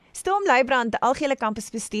Storm Leibrand, algehele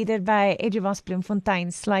kampusbestuurder by Eduvos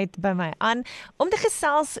Bloemfontein, sluit by my aan om te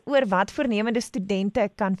gesels oor wat voornemende studente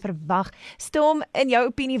kan verwag. Storm, in jou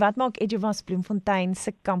opinie, wat maak Eduvos Bloemfontein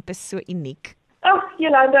se kampus so uniek? Ag,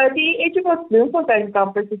 Jolanda, die Eduvos Bloemfontein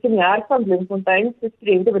kampus is in die hart van Bloemfontein se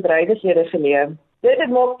studentebedrywighede geleë. Dit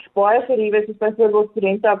maak baie geriewe soos byvoorbeeld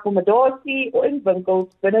studenteakkommodasie en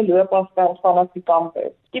winkels binne loopafstand vanaf die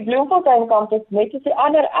kampus. Die Bloemfontein kampus, net soos die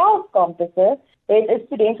ander 11 kampusse, het 'n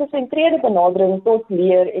studentgesentreerde benadering tot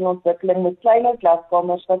leer en ontwikkeling met kleiner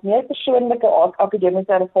klaskamers wat meer persoonlike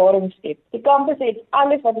akademiese ervaring skep. Die kampus het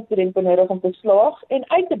alles wat 'n student benodig om te slaag en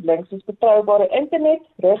uit te blink, soos betroubare internet,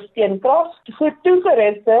 rugsteenkrag, goed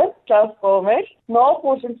toegeruste klaskamers,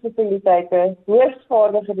 navorsingsfasiliteite,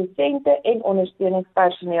 hoogsvaardige dosente en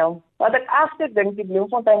ondersteuningspersoneel. Wat ek egter dink die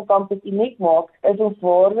Bloemfontein kampus uniek maak, is ons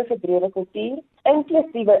ware gedrewe kultuur,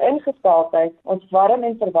 inklusiewe ingesteldheid, ons warm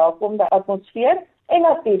en verwelkomende atmosfeer en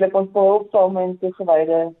natuurlik ons behulpsame en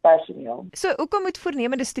toegewyde personeel. So, hoekom moet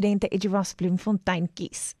voornemende studente Eduvos Bloemfontein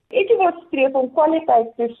kies? Eduvos streef om kwaliteit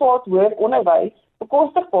privaat hoër onderwys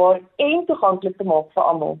bekostigbaar en toeganklik te maak vir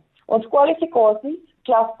almal. Ons kwalifikasies,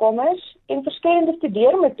 klaskamers en verskillende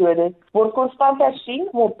studeermetodes word konstant hersien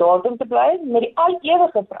om op datum te bly met die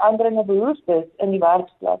al-ewige veranderende behoeftes in die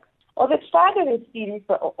werksplek. Ons het verdere studies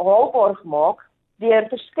haalbaar gemaak deur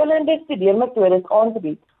verskillende studeermetodes aan te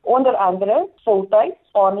bied, onder andere voltyds,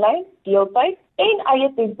 aanlyn, deeltyd en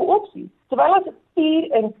eie tempo opsies, terwyl as 4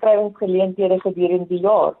 inskrywingsgeleenthede gedurende die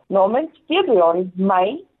jaar, namens Februarie,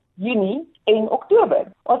 Mei, Junie en Oktober.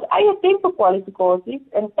 Ons eie tempo kwalifikasies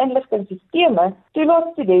en inligtingstelsels toelaat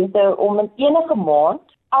studente om in enige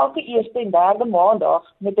maand elke eerste en derde maandag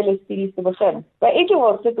met hulle studies te begin. By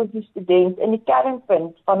Eduvos sit ons die student in die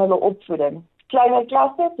kernpunt van hulle opvoeding. Kleiner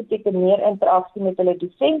klasse beteken meer interaksie met hulle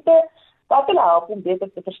dosente, wat hulle help om beter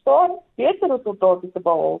te verstaan, beter resultate te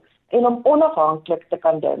behaal en om onafhanklik te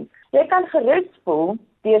kan dink. Jy kan gerus voel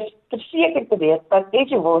deur verseker te weet dat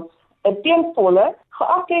Eduvos 'n teenvolle,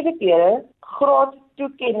 geakkrediteerde,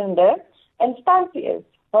 graadtoekennende instansie is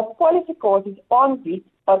wat kwalifikasies aanbied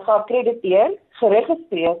wat geakkrediteer,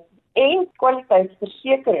 geregistreer en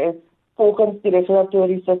kwaliteitsverseker is volgens die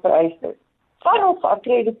regulatoriese vereistes. Van ons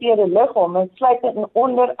geakkrediteerde liggame sluit in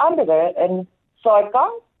onder andere in SAICA,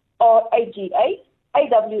 AGA,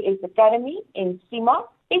 AWS Academy en CIMA.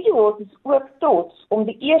 Eduvos is ook trots om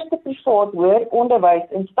die eerste privaat hoër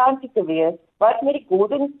onderwysinstansie te wees wat met die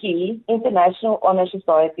Golden Key International Honor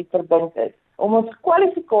Society verbind is. Om ons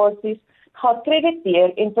kwalifikasies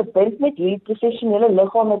geakkrediteer en verbind met hierdie professionele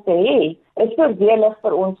liggame te hê, is voordelig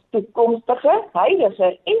vir ons toekomstige,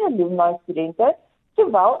 huidige en alumni studente,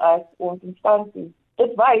 sowel as ons instansie.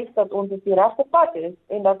 Dit wys dat ons op die regte pad is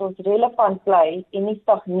en dat ons relevant bly en nie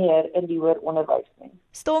stagneer in die hoër onderwys nie.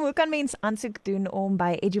 Storm, hoe kan mens aansoek doen om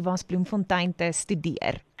by Eduvos Bloemfontein te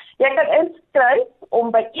studeer? Jy kan inskryf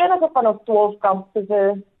om by enige van ons 12 kampusse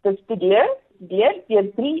te studeer deur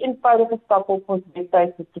 3 eenvoudige stappe op ons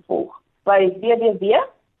webwerf te volg. By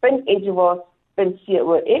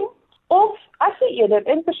www.eduvos.com of as jy eerder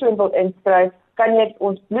in persoon wil inskryf, kan jy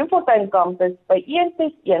ons Bloemfontein kampus by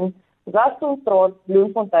 161 Rastonstraat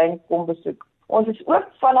Bloemfontein kom besoek. Ons is ook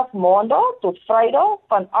vanaf Maandag tot Vrydag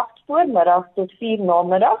van 8 voormiddag tot 4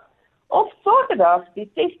 namiddag of Saterdag die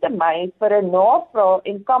 6de Mei vir 'n navraag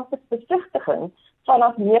en kampusbesigtiging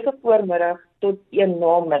vanaf 9 voormiddag tot 1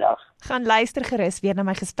 namiddag. Gaan luister gerus weer na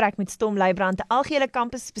my gesprek met Storm Leibrand, algehele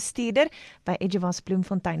kampusbestuurder by Eduvos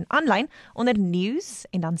Bloemfontein aanlyn onder nuus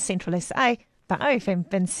en dan Central SA by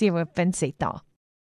OFM.co.za.